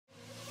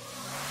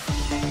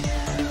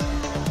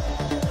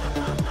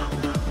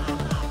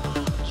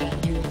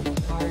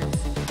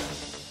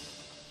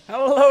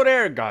Hello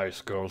there,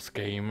 guys, girls,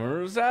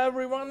 gamers,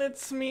 everyone,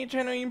 it's me,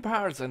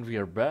 GenuineParts, and we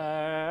are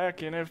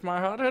back in If My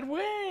Heart Had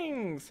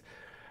Wings!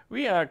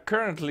 We are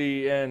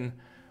currently in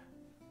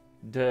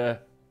the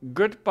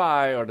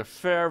goodbye or the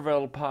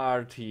farewell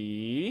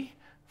party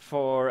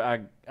for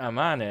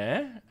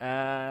Amane,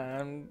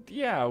 and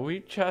yeah, we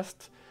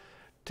just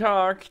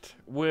talked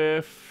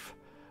with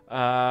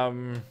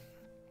the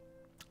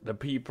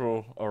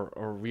people,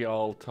 or we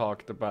all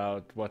talked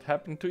about what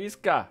happened to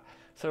Iska.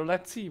 So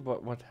let's see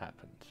what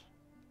happened.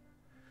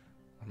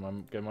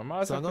 Get my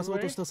mouse out of the way.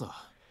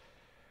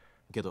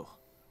 けど、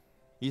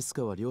イス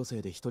カは寮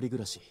生で一人暮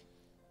らし。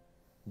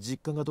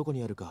実家がどこ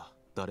にあるか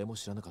誰も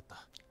知らなかっ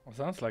た。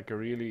Sounds like a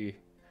really,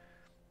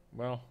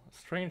 well,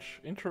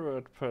 strange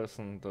introvert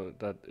person,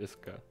 that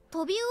Iska.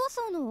 飛び魚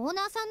荘のオー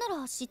ナーさんな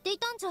ら知ってい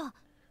たんじゃ。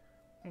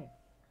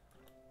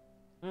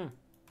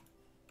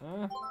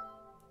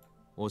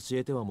教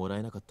えてはもら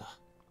えなかった。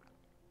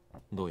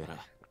どうやら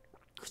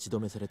口止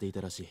めされてい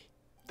たらしい。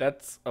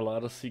That's a lot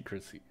of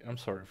secrecy. I'm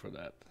sorry for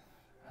that.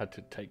 Had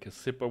to take a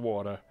sip of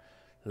water.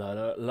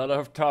 Lot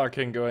of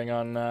talking going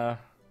on.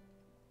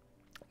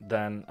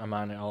 Then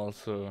Amane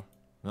also.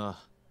 あ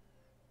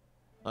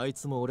あ、あい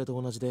つも俺と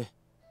同じで、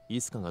イ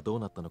スカがどう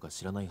なったのか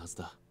知らないはず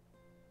だ。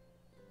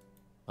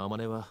アマ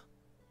ネは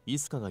イ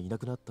スカがいな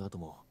くなった後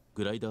も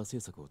グライダー製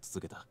作を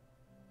続けた。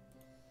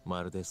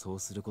まるでそう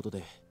すること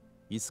で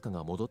イスカ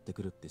が戻って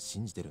くるって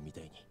信じてるみた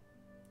いに。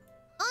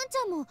あんち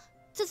ゃんも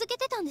続け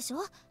てたんでしょ？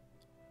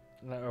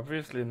 No,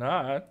 obviously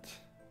not.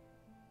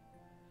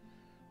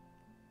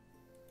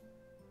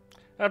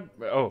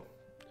 Oh,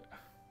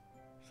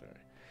 sorry.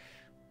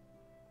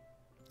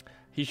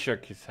 He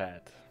shook his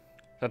head.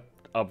 That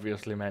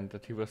obviously meant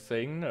that he was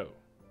saying no.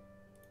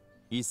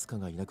 イスカ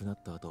がいなくな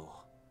った後、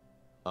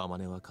アマ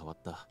ネは変わっ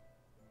た。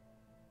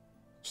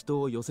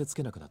人を寄せつ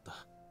けなくなっ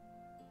た。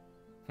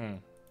あ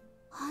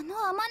の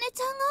アマネ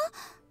ちゃん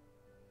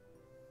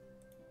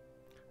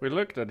が？ We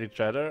looked at each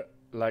other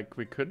like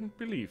we couldn't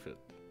believe it.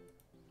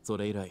 そ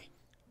れ以来、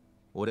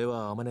俺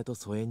はアマネと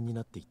疎遠に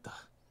なっていっ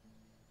た。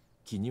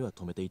気には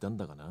留めていたん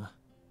だがな。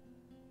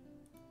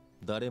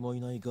誰もい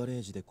ないガレ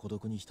ージで孤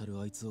独に浸る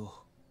あいつを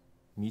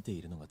見て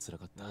いるのが辛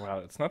かった。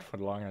Well, it's not for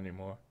long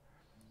anymore.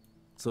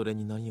 それ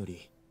に何よ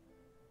り、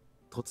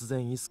突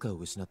然イスカを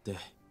失って、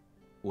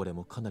俺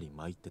もかなり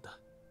参ってた。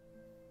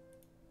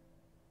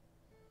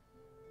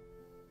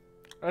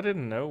I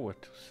didn't know what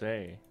to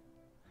say.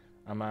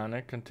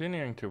 Amane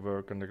continuing to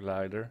work on the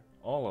glider,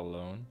 all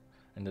alone,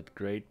 in that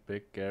great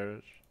big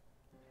garage.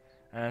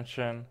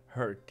 Anshan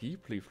hurt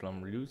deeply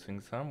from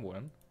losing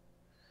someone.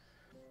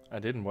 I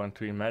didn't want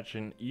to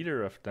imagine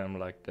either of them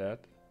like that.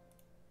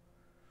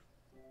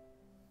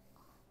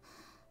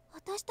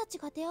 私たち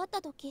が出会っ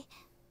た時、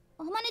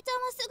アマネちゃ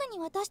んはすぐに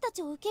私た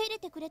ちを受け入れ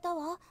てくれた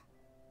わ。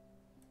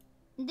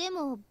で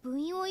も部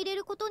員を入れ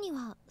ることに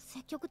は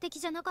積極的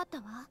じゃなかった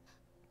わ。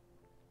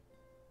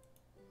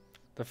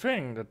The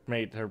thing that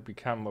made her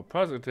become more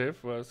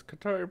positive was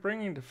Katori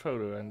bringing the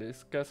photo and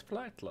Iska's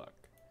flight log.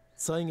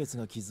 歳月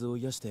が傷を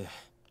癒して、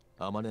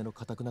アマネの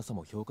堅くなさ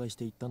も評価し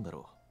ていったんだ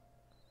ろ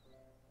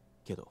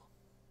う。けど、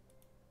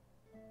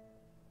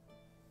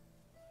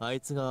あい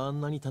つがあ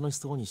んなに楽し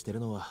そうにしてる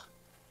のは、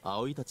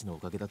葵たちのお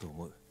かげだと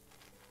思う。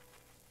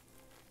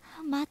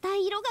また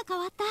色が変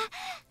わった。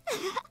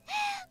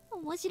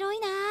面白い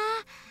な。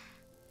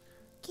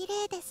綺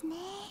麗ですね。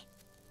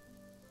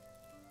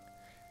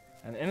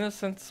An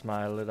innocent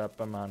smile lit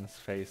up Amane's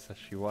face as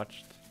she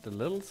watched the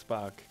little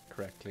spark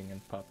crackling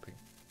and popping.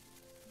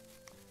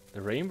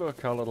 The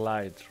rainbow-colored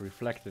lights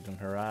reflected in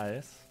her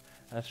eyes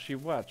as she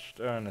watched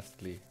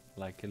earnestly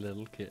like a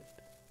little kid.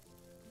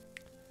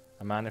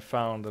 Amane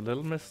found the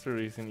little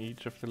mysteries in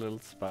each of the little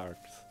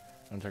sparks,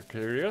 and her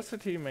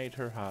curiosity made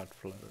her heart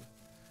flutter.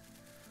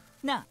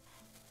 なあ、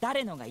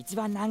誰のが一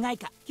番長い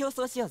か競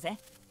争しようぜ。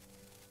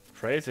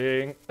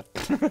Phrasing.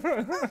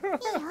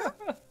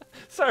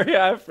 Sorry,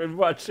 I've been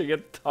watching a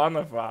ton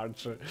of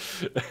Archer.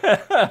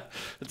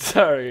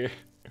 Sorry.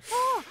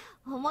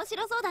 面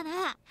白そうだ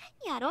な。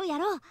やろうや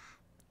ろう。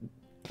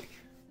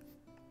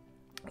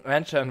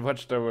Anshan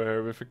watched over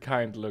her with a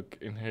kind look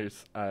in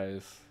his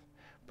eyes,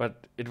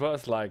 but it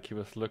was like he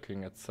was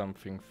looking at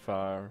something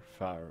far,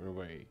 far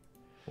away.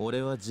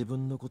 俺は自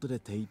分のことで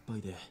手一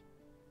杯で、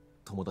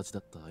友達だ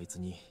ったあいつ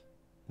に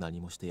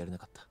何もしてやれな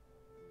かった。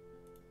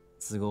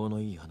都合の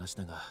いい話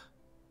だが、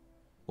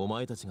お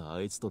前たちが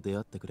あいつと出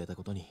会ってくれた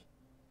ことに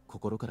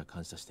心から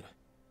感謝してる。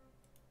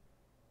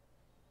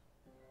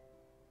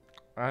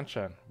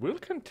Anshan, we'll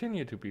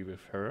continue to be with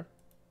her.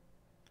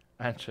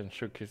 Anshan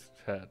shook his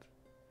head.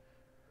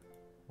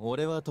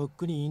 俺はとっ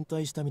くに引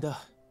退した身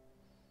だ。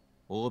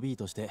OB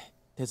として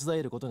手伝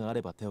えることがあ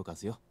れば手を貸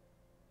すよ。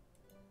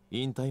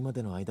引退ま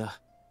での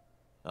間、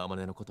アマ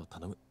ネのこと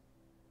頼む。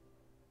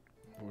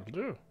Will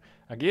do.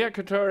 Agia,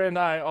 Katori, and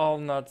I all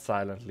nod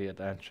silently at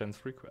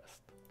Anshan's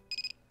request.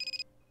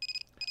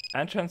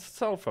 Anshan's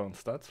cell phone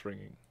starts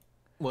ringing.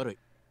 悪い。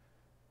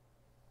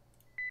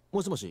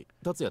もしもし、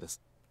達也で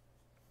す。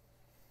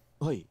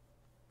はい。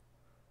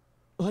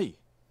はい。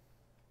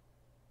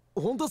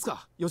本当っす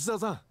か、吉沢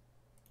さ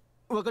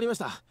ん。わかりまし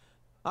た。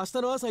明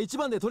日の朝一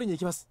番で取りに行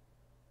きます。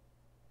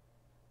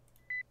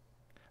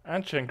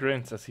Anshin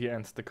grins as he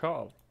ends the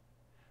call.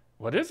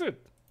 What is it?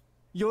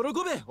 喜べ、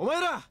お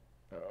前ら。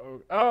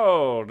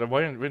Oh, the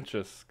winch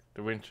is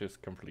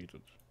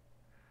completed.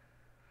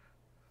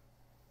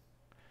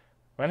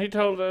 When he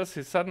told us,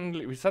 we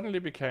suddenly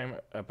became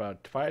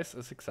about twice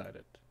as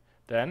excited.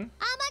 Then, 天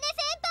音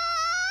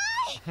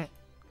先輩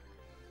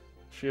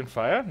she on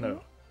fire?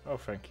 No. Oh,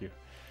 thank you.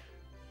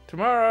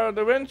 Tomorrow,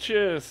 the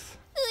winches.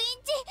 ウイ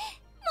ンチ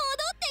戻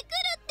って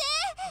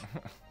くる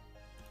って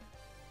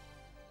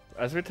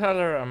As we tell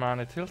her,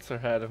 Amane tilts her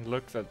head and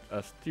looks at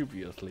us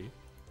dubiously.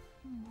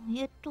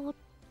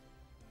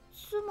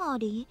 つま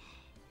り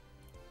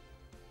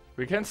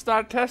We can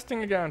start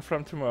testing again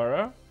from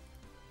tomorrow.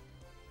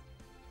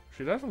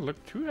 She doesn't look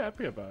too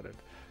happy about it.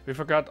 We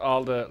forgot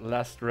all the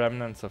last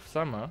remnants of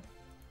summer.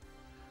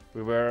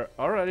 We were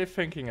already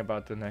thinking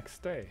about the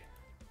next day.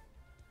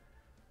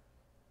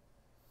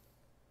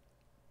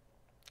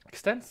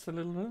 Extends a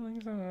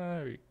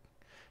little.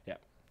 Yeah.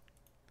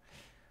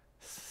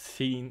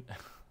 Scene.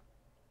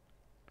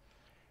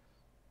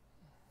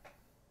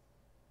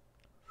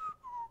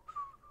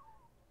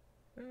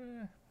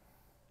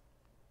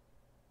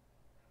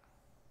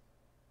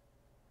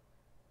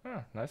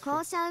 Nice.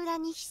 校舎裏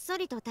にひっそ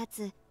りと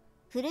立つ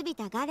古び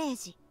たガレー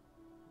ジ。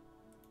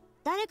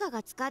誰か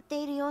が使っ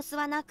ている様子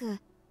はなく、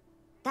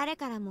誰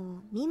から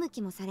も見向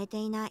きもされて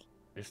いない。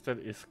Is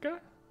that Iska?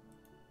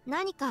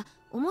 何か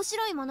面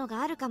白いもの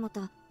があるかも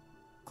と、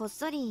こっ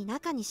そり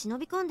中に忍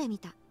び込んでみ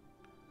た。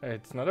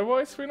It's not a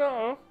voice we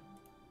know.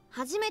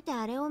 初めて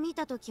あれを見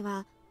たとき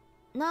は、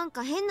なん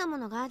か変なも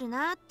のがある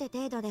なって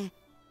程度で、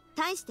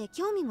大して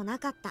興味もな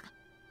かった。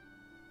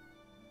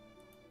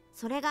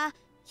それが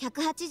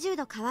180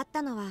度変わっ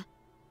たのは、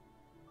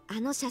あ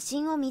の写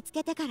真を見つ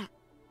けてから。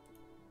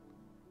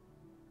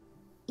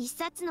一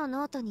冊の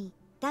ノートに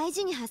大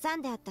事に挟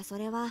んであったそ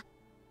れは、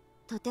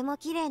とても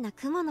綺麗な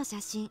雲の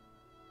写真。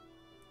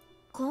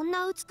こん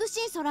な美し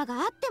い空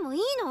があってもい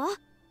いの？っ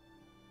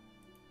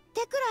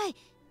てくらい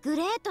グ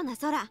レートな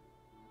空。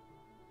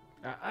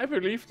I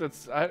believe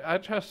that's. I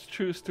just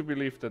choose to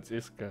believe that's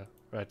Iska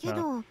right け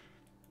now.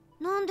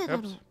 ど、なんでだろ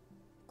う Oops.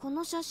 こ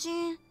の写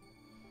真。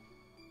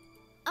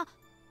あ、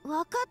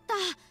わかった。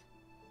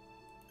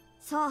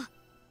そう、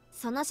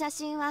その写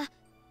真は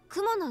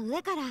雲の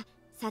上から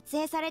撮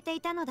影されて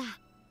いたのだ。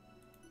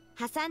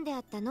挟んであ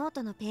ったノー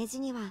トのペー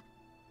ジには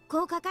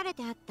こう書かれ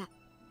てあった。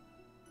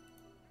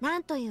な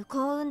んという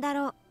幸運だ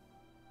ろう。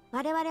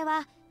我々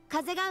は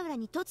風が浦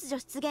に突如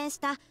出現し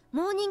た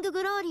モーニング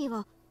グローリー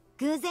を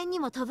偶然に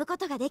も飛ぶこ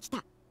とができ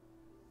た。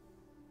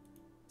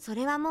そ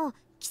れはもう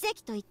奇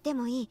跡と言って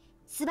もいい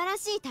素晴ら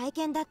しい体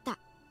験だった。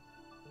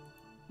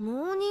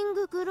モーニン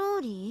ググロ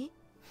ーリ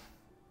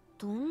ー？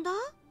飛んだ？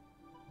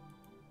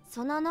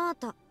そのノー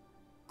ト、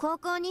高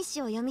校日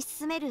誌を読み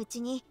進めるう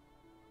ちに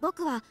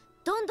僕は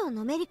どんどん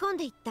のめり込ん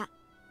でいった。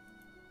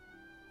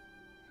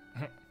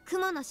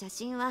雲の写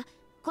真は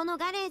この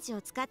ガレージ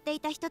を使ってい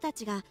た人た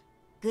ちが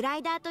グラ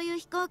イダーという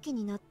飛行機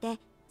に乗って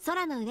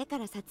空の上か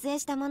ら撮影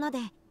したもので、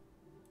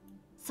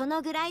そ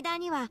のグライダー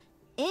には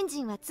エン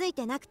ジンはつい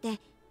てなく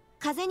て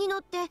風に乗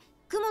って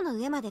雲の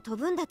上まで飛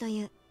ぶんだと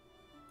いう。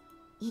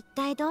一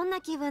体どんな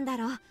気分だ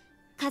ろう、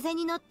風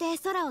に乗って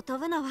空を飛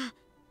ぶのは。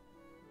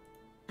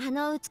あ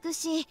の美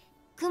しい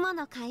雲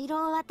の回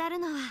廊を渡る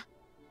のは。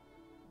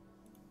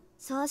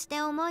そうし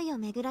て思いを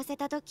巡らせ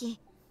た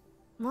時、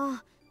もう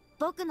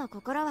僕の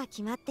心は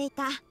決まってい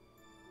た。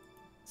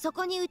そ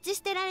こに打ち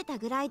捨てられた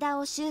グライダー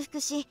を修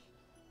復し、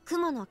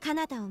雲の彼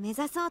方を目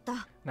指そうと。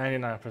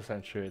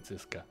99% sure it's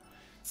Iska.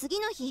 次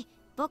の日、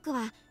僕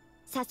は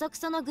早速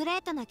そのグレ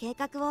ートな計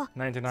画を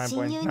親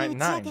友に打ち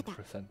明けた。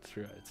99.99%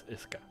 sure it's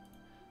Iska.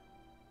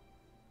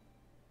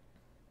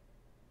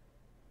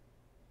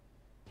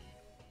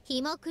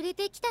 日も暮れ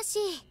てきたし、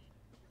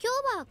今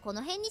日はこ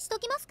の辺にしと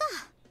きますか。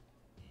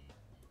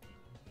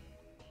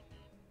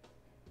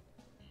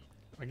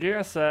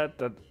Agira said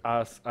that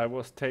as I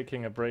was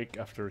taking a break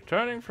after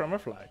returning from a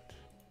flight.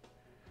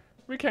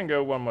 We can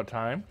go one more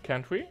time,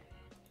 can't we?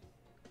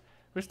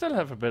 We still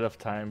have a bit of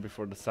time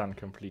before the sun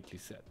completely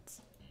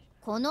sets.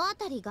 この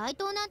辺り街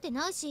灯なんて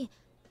ないし、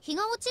日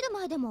が落ちる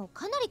前でも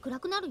かなり暗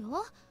くなる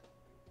よ。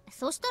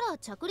そしたら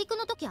着陸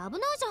の時危ない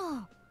じゃ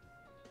ん。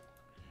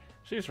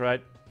She's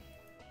right.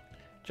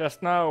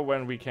 Just now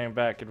when we came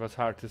back it was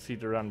hard to see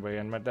the runway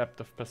and my depth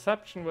of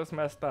perception was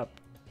messed up.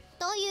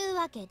 という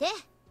わけで、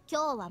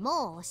今日は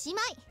もうおし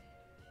まい。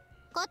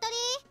小鳥、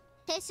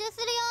撤収す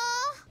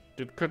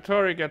るよ。 Did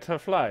Kotori get her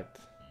flight?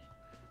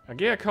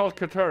 Agia called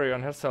Kotori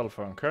on her cell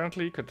phone.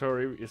 Currently,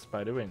 Kotori is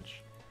by the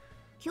winch.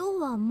 今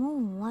日はも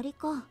う終わり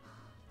か。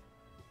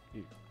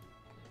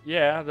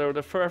Yeah, though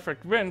the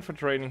perfect wind for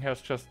training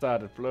has just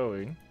started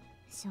blowing.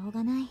 しょう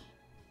がない。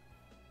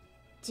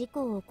事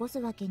故を起こす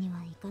わけに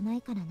はいかな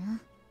いからな。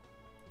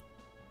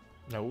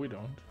No, we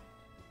don't.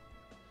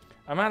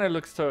 Amanda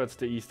looks towards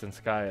the eastern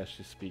sky as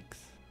she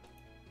speaks.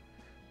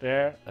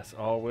 There, as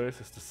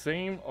always, is the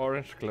same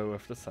orange glow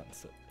of the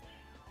sunset.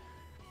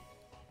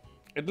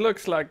 It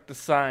looks like the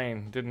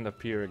sign didn't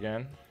appear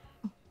again.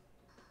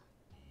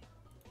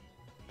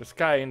 The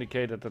sky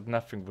indicated that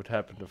nothing would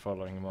happen the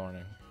following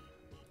morning.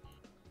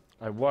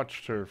 I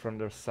watched her from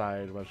the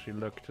side while she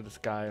looked to the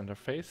sky, and her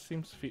face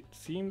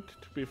seemed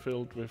to be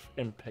filled with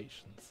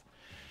impatience.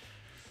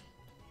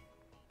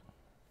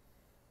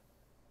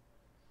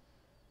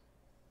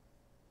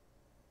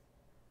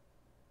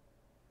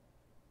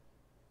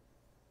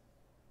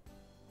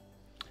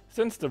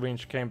 Since the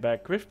winch came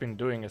back, we've been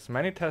doing as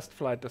many test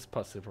flights as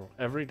possible,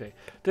 every day.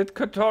 Did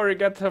Kotori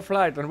get her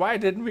flight, and why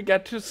didn't we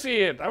get to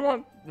see it? I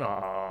want...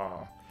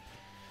 Aww.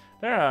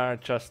 There are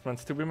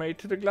adjustments to be made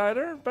to the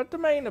glider, but the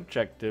main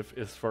objective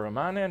is for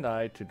Amane and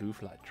I to do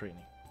flight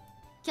training.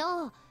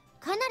 今日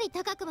かなり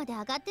高くまで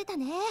上がってた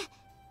ね。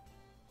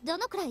ど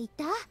のくらい行っ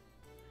た？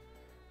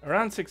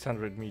 Around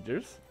 600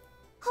 meters.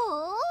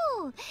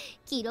 ほう、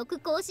記録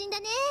更新だ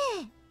ね。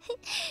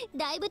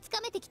だいぶつ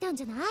かめてきたん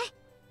じゃない？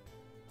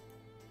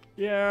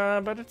 Yeah,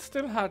 but it's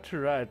still hard to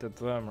ride at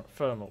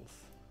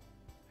thermals.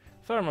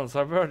 Thermals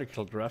are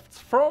vertical drafts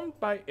formed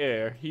by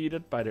air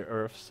heated by the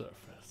Earth's surface.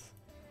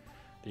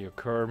 They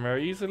occur more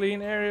easily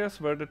in areas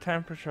where the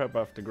temperature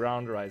above the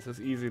ground rises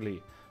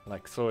easily,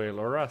 like soil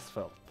or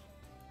asphalt.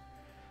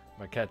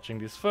 By catching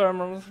these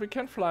thermals, we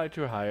can fly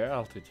to higher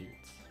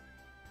altitudes.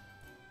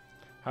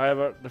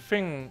 However, the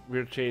thing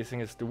we're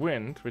chasing is the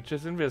wind, which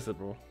is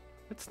invisible.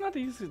 It's not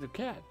easy to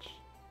catch.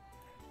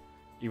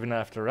 Even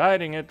after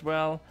riding it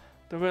well,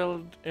 the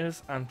wind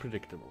is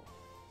unpredictable.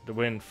 The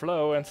wind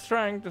flow and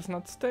strength is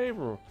not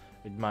stable.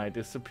 It might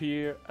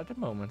disappear at a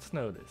moment's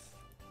notice.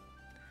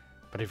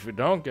 But if we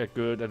don't get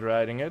good at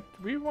riding it,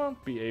 we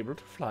won't be able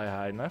to fly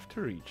high enough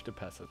to reach the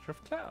passage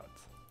of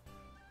clouds.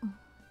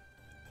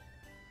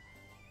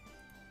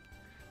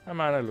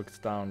 Amanda looks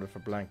down with a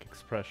blank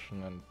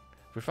expression and,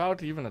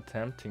 without even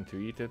attempting to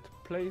eat it,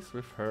 plays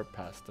with her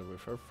pasta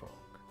with her fork.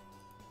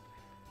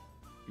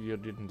 You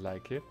didn't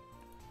like it?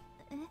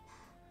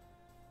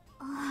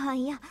 ああ、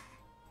いや、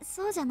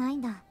そうじゃない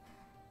んだ。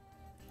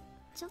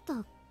ちょっと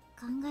考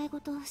え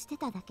事をして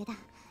ただけだ。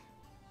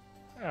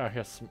Oh,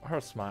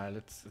 her smile,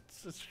 it's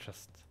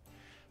just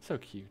so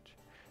cute.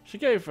 She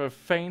gave a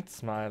faint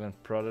smile and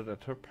prodded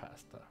at her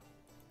pasta.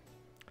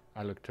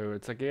 I looked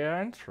towards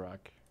Agea and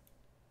shrugged.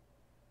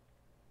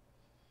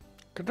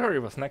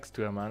 Kotori was next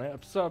to Amane,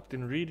 absorbed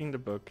in reading the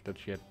book that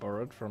she had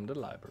borrowed from the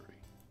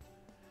library.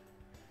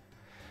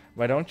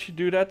 Why don't you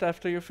do that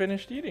after you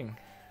finished eating?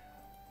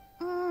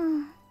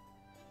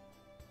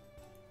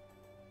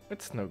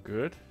 It's no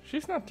good.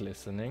 She's not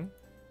listening.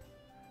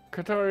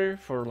 Kotori,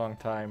 for a long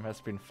time, has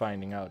been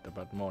finding out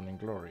about Morning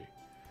Glory.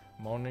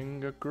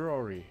 Morning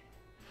Glory.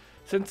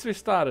 Since we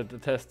started the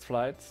test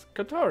flights,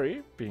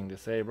 Kotori, being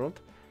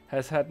disabled,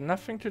 has had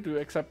nothing to do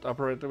except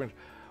operate the winch.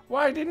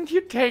 Why didn't you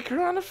take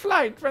her on a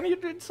flight when you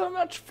did so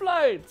much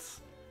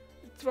flights?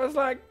 It was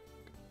like,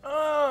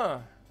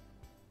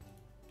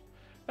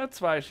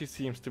 That's why she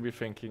seems to be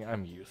thinking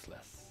I'm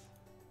useless.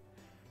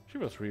 She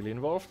was really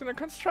involved in the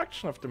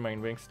construction of the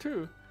main wings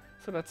too,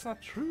 so that's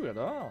not true at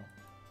all.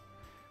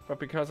 But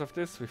because of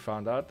this, we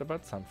found out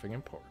about something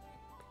important.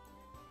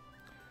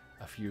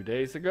 A few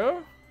days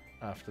ago,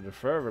 after the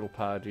farewell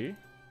party,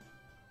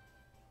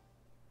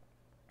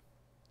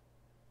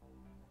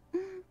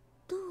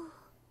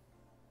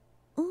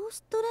 オー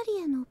ストラ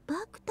リアのバ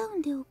ークタウ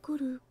ンで起こ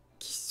る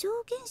気象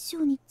現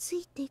象につ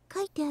いて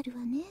書いてある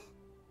わね。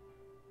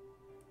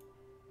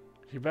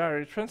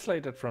Hibari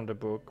translated from the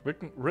book,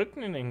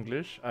 written in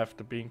English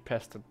after being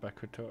pestered by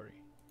Kotori.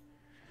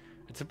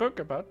 It's a book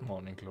about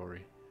Morning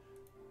Glory.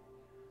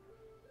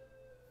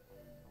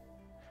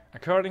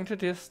 According to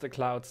this, the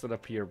clouds that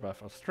appear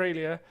above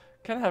Australia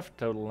can have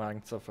total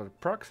lengths of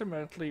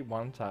approximately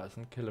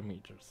 1,000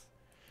 kilometers.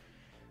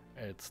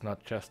 It's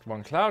not just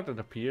one cloud that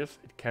appears,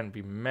 it can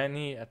be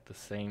many at the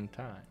same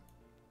time.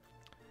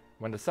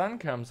 When the sun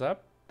comes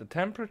up, the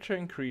temperature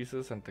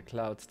increases and the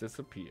clouds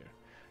disappear.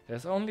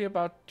 There's only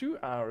about 2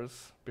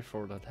 hours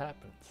before that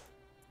happens.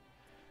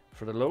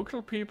 For the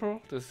local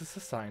people, this is a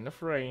sign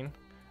of rain,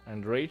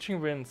 and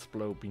raging winds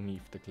blow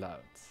beneath the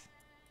clouds.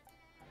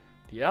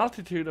 The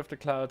altitude of the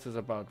clouds is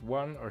about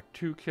 1 or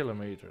 2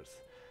 kilometers.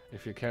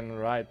 If you can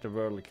ride the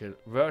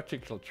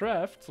vertical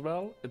drafts,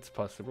 well, it's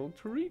possible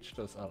to reach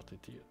those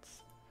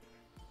altitudes.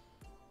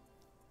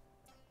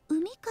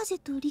 海風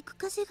と陸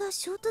風が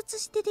衝突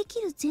してでき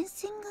る前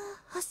線が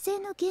発生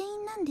の原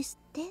因なんです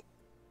って。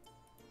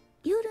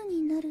夜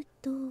になる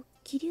と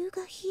気流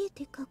が冷え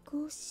て下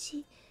降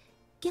し、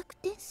逆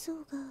転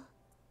層が。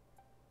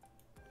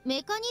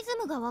メカニズ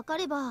ムが分か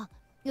れば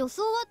予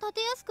想は立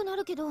てやすくな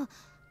るけど、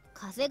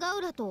風が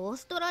浦とオー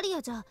ストラリ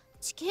アじゃ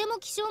地形も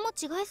気象も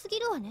違いすぎ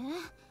るわね。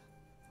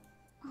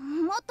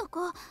もっと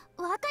こう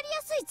分かり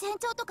やすい前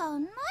兆とかな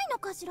いの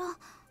かしら。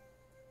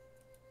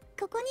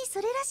ここに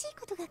それらしい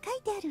ことが書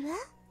いてあるわ。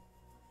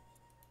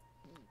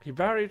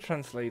Hibari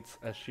translates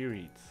as she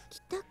reads.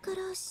 北か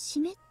ら湿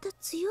った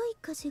強い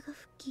風が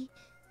吹き、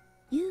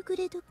夕暮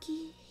れ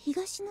時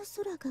東の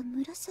空が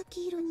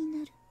紫色に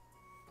なる。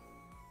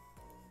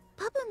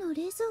の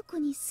冷蔵庫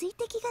に水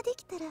滴がで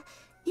きたら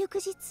翌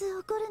日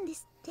起こるんで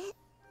すって。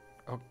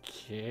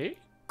 Okay.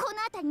 この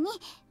辺りに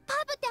パ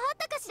ブってあっ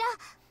たかしら。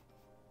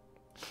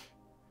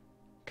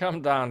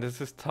 Calm down,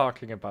 this is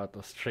talking about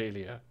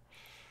Australia.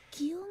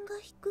 気温が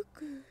低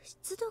く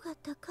湿度が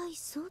高い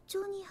早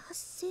朝に発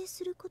生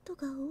すること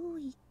が多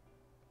い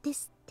で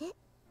すって。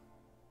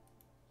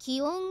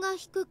気温が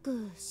低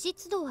く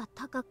湿度は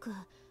高く、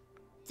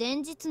前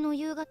日の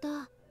夕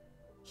方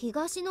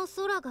東の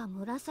空が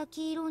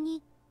紫色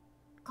に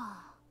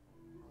か。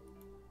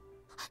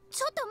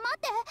ちょっと待っ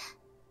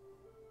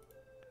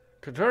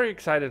て。 Kotori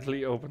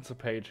excitedly opens a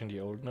page in the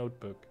old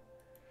notebook.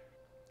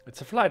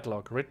 It's a flight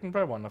log written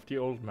by one of the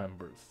old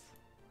members.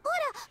 ほら、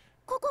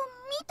ここ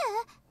見て。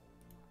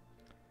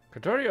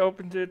 Kotori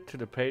opened it to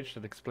the page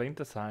that explained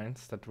the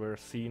signs that were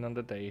seen on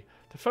the day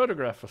the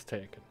photograph was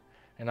taken.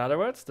 In other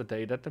words, the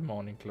day that the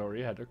morning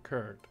glory had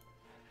occurred.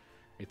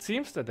 It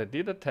seems that they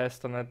did a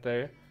test on that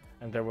day,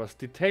 and there was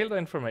detailed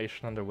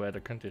information on the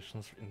weather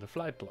conditions in the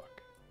flight log.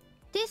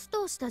 テス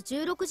トをした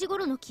16時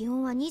頃の気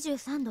温は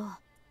23度。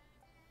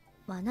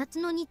真夏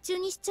の日中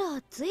にしち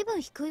ゃ随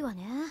分低いわ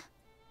ね。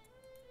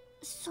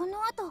そ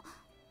の後、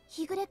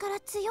日暮れか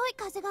ら強い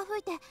風が吹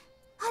いて肌寒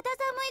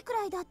いく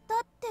らいだった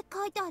って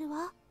書いてある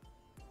わ。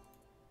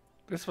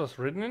 This was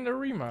written in the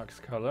remarks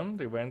column.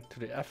 They went to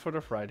the effort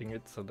of writing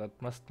it, so that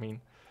must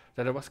mean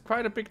that it was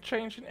quite a big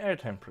change in air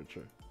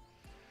temperature.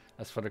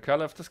 As for the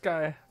color of the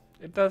sky,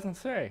 it doesn't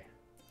say.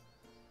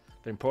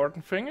 The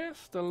important thing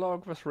is, the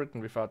log was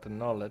written without the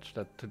knowledge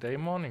that today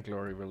morning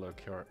glory will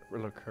occur.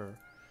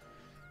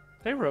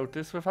 They wrote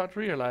this without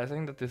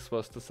realizing that this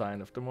was the sign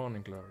of the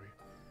morning glory.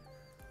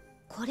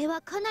 これ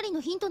はかなり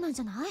のヒントなん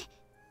じゃない？うん、あ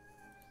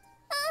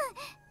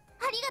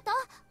りがとう、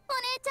お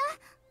姉ち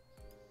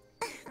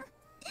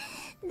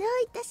ゃん。どう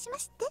いたしま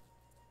して。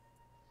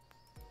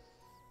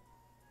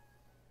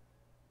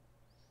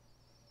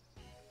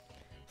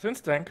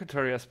 Since then,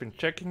 Kotori has been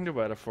checking the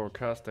weather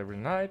forecast every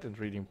night and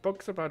reading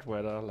books about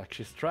weather like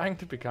she's trying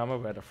to become a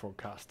weather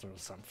forecaster or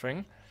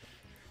something.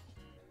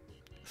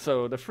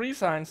 So, the 3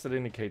 signs that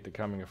indicate the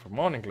coming of a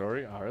morning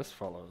glory are as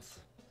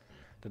follows.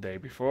 The day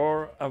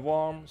before, a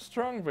warm,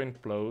 strong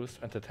wind blows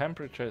and the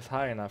temperature is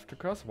high enough to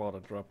cause water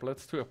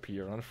droplets to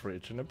appear on a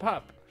fridge in a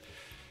pub.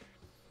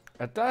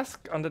 At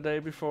dusk on the day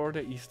before,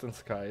 the eastern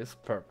sky is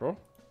purple.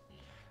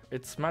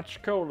 It's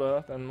much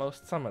colder than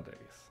most summer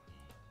days.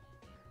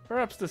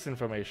 Perhaps this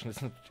information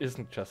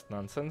isn't just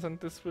nonsense and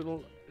this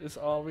is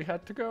all we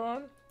had to go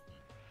on?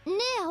 ね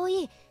え、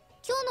葵、今日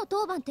の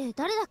当番って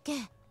誰だっ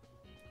け？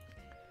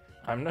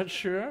 I'm not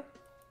sure.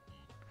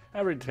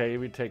 Every day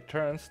we take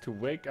turns to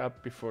wake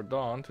up before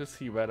dawn to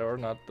see whether or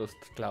not those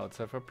clouds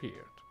have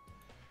appeared.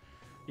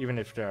 Even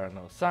if there are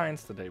no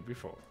signs the day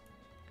before.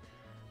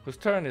 Whose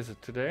turn is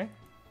it today?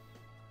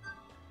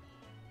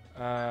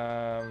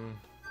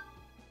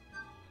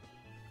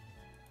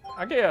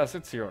 Ageas,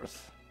 it's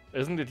yours.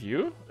 Isn't it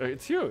you?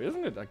 It's you,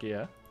 isn't it,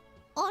 Agea?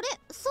 あれ、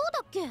そうだ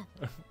っけ？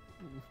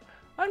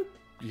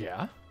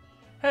 Yeah.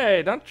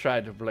 Hey, don't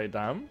try to play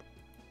dumb.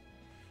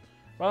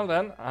 Well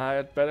then,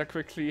 I'd better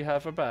quickly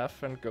have a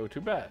bath and go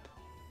to bed.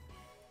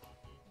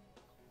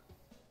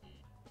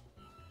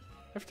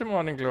 If the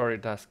morning glory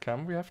does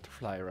come, we have to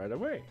fly right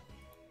away.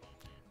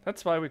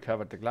 That's why we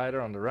covered the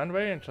glider on the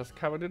runway and just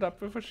covered it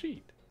up with a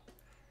sheet.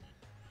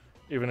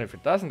 Even if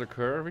it doesn't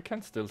occur, we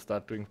can still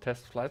start doing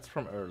test flights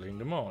from early in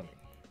the morning.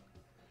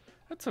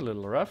 It's a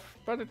little rough,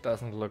 but it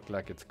doesn't look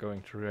like it's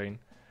going to rain,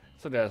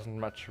 so there isn't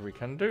much we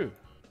can do.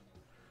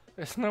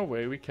 There's no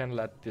way we can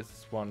let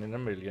this 1 in a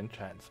million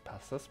chance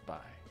pass us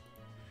by.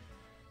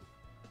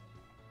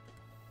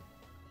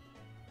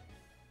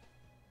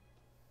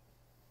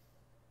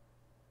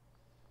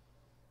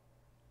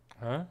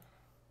 Huh?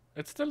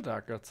 It's still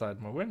dark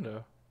outside my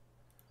window.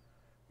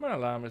 My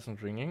alarm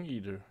isn't ringing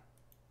either.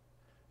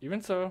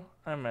 Even so,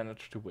 I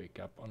managed to wake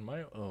up on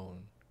my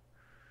own.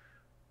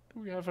 Do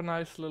we have a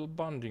nice little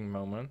bonding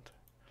moment?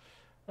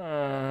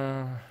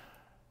 This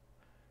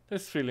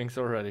feeling's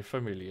already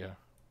familiar.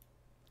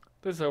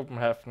 This open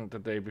happened the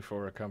day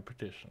before a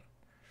competition.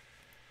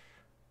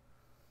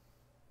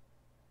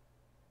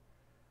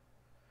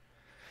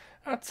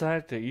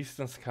 Outside, the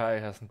eastern sky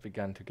hasn't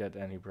begun to get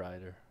any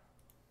brighter.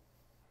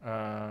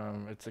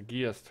 It's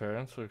Agia's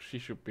turn, so she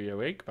should be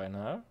awake by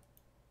now.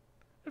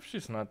 If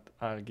she's not,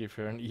 I'll give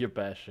her an ear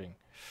bashing.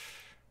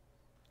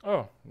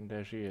 Oh,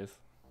 there she is.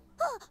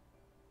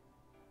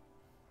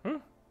 Huh?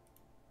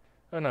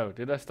 Oh no,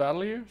 did I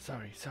startle you?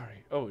 Sorry.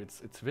 Oh,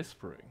 it's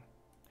whispering.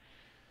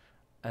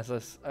 As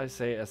I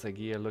say, as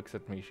Agia looks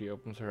at me, she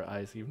opens her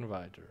eyes even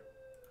wider.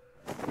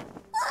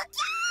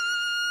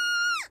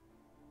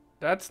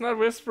 That's not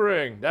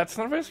whispering! That's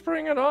not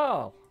whispering at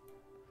all!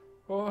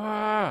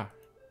 Wow!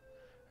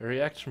 Her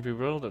reaction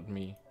bewildered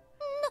me.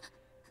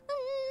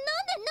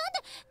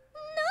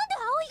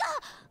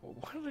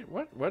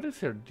 What is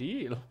her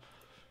deal?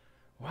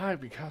 Why?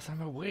 Because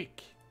I'm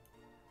awake.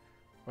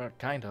 Well,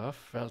 kind of.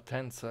 Felt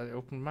tense, I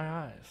opened my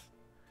eyes.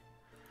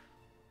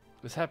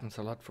 This happens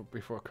a lot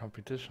before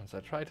competitions. I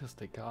try to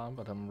stay calm,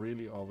 but I'm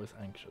really always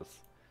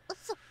anxious.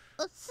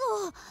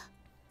 そう。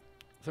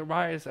 So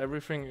why is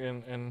everything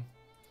in...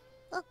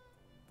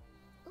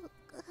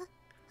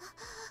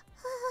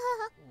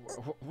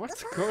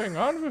 What's going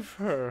on with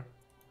her?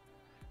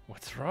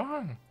 What's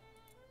wrong?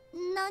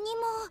 何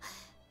も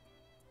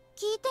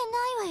聞いて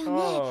ないわよ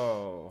ね。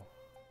 Oh.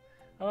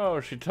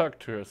 Oh, she talked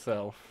to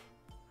herself.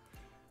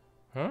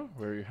 Huh?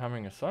 Were you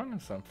humming a song or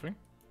something?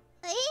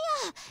 いや、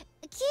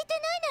聞いて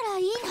ないなら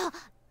いいの。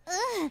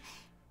うん。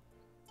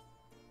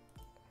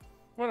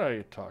 What are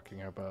you talking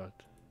about?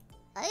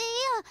 いや、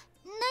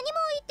何も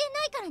言って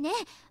ないからね。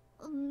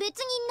別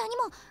に何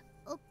も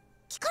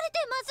聞かれて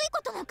まずい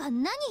ことなんか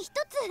何一つ。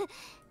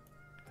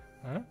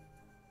 Huh?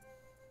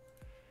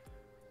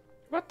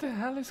 What the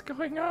hell is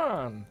going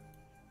on?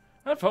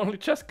 I've only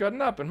just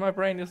gotten up and my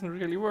brain isn't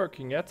really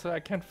working yet, so I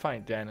can't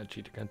find the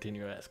energy to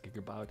continue asking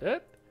about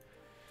it.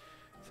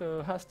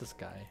 So, how's the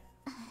sky?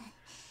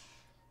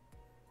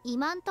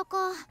 今んとこ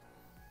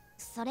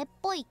それっ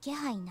ぽい気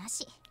配な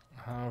し。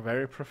 Oh,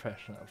 very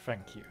professional,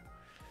 thank you.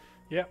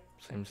 Yeah,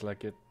 seems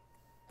like it.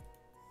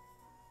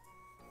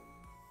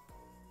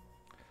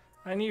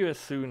 I knew as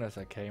soon as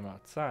I came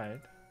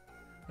outside.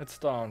 It's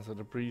dawn, so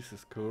the breeze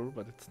is cool,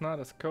 but it's not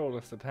as cold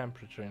as the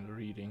temperature in the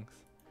readings.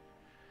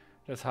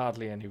 There's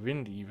hardly any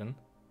wind even.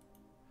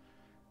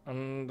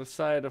 On the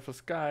side of the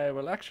sky,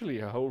 well, actually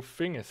a whole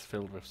thing is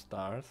filled with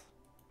stars.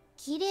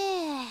 綺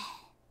麗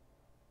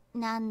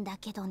なんだ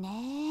けどね。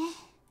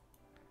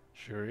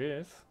 Sure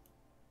is.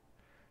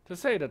 To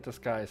say that the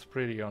sky is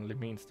pretty only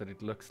means that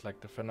it looks like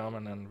the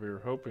phenomenon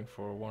we're hoping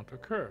for won't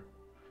occur.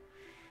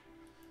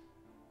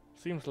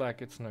 Seems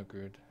like it's no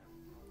good.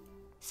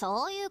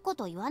 そういうこ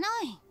と言わな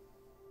い。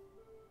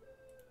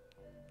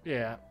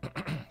 Yeah,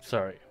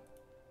 sorry.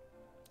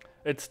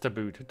 It's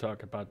taboo to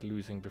talk about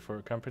losing before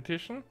a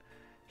competition.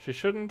 She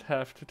shouldn't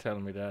have to tell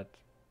me that.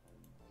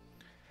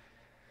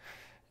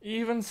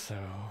 Even so,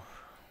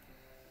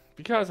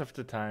 because of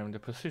the time, the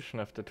position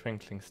of the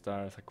twinkling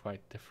stars are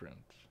quite different.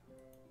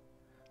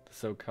 The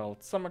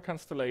so-called summer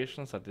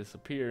constellations are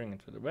disappearing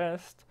into the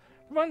west.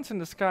 The ones in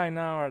the sky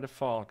now are the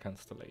fall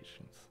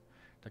constellations.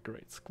 The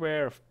great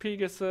square of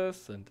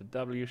Pegasus and the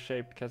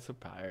W-shaped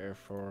Cassiopeia,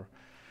 for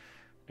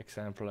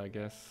example, I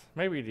guess.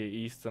 Maybe the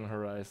eastern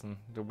horizon,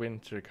 the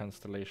winter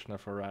constellation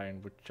of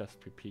Orion, would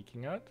just be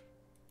peeking out.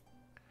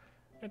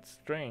 It's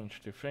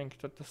strange to think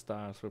that the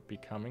stars would be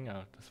coming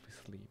out as we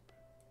sleep.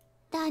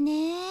 だ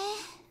ね。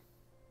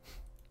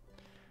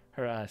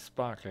 Her eyes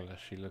sparkle as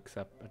she looks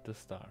up at the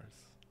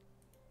stars.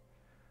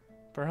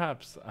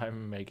 Perhaps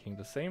I'm making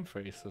the same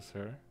face as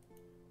her.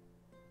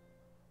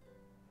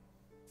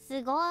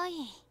 すごい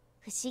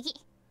不思議。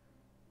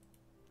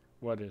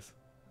 What is?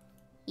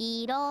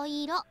 いろ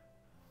いろ。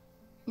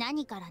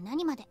何から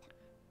何まで。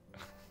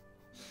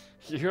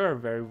 You are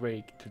very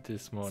wake to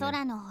this morning.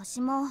 空の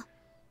星も、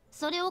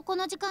それをこ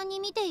の時間に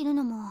見ている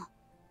のも、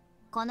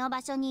この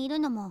場所にいる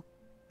のも、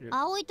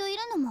葵といる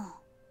の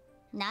も、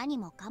何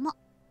もかも。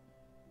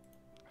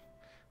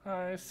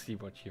 I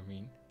see what you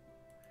mean.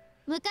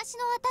 昔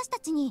の私た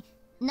ちに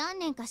何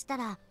年かした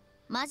ら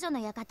魔女の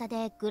館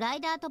でグラ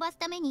イダー飛ばす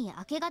ために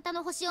明け方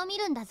の星を見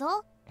るんだ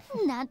ぞ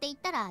なんて言っ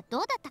たらど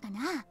うだったか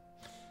な。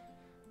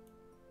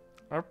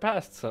 Our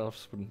past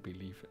selves wouldn't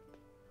believe it.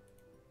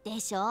 で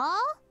しょ。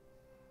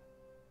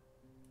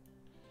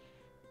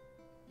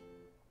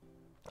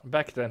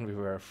 Back then we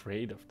were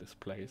afraid of this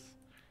place.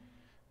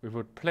 We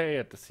would play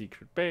at the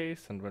secret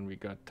base, and when we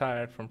got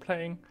tired from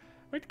playing,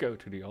 we'd go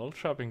to the old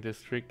shopping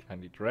district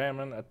and eat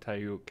ramen at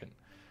Taiyuken,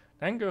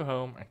 then go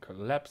home and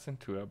collapse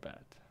into our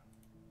bed.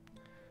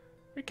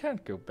 We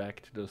can't go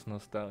back to those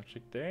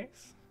nostalgic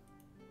days.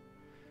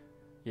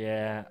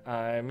 Yeah,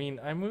 I mean,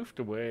 I moved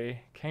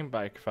away, came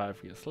back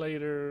 5 years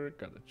later,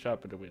 got a job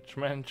at the Witch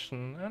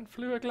Mansion, and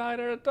flew a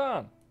glider at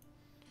dawn.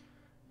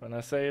 When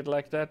I say it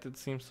like that, it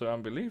seems so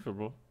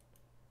unbelievable.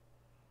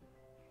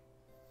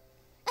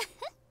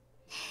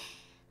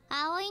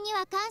 葵に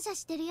は感謝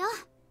してるよ。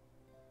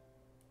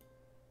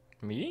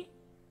 Me?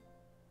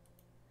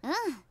 うん。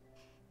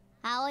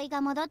葵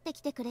が戻って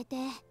きてくれて、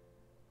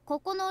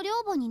ここの寮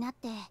母になっ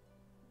て。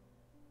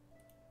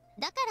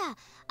だか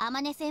ら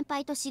天音先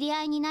輩と知り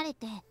合いになれ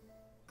て、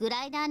グ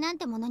ライダーなん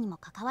てものにも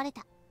関われ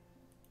た。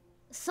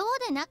そう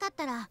でなかっ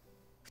たら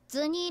普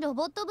通にロ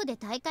ボット部で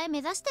大会目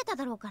指してた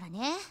だろうから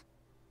ね。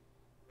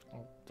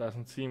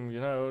 Doesn't seem,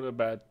 you know, a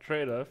bad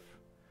trade-off.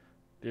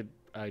 Did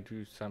I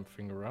do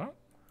something wrong?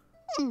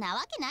 んな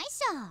わけないっし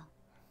ょ。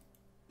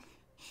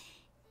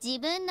自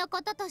分の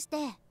こととして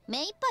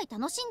目いっぱい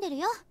楽しんでる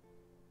よ。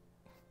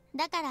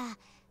だから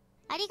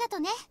ありがと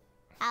ね、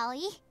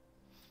葵。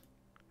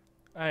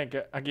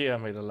Agia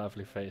made a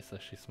lovely face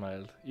as she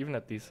smiled. Even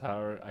at this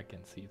hour, I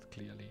can see it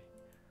clearly.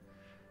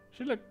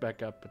 She looked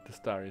back up at the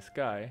starry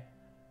sky.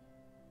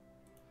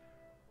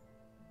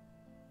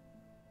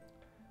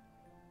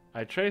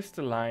 I traced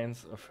the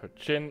lines of her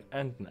chin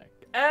and neck.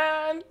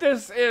 And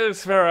this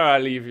is where I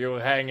leave you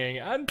hanging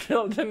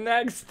until the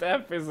next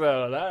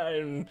episode.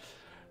 I'm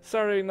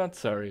sorry, not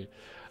sorry.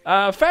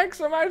 Thanks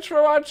so much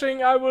for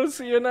watching. I will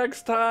see you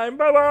next time.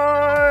 Bye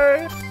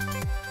bye!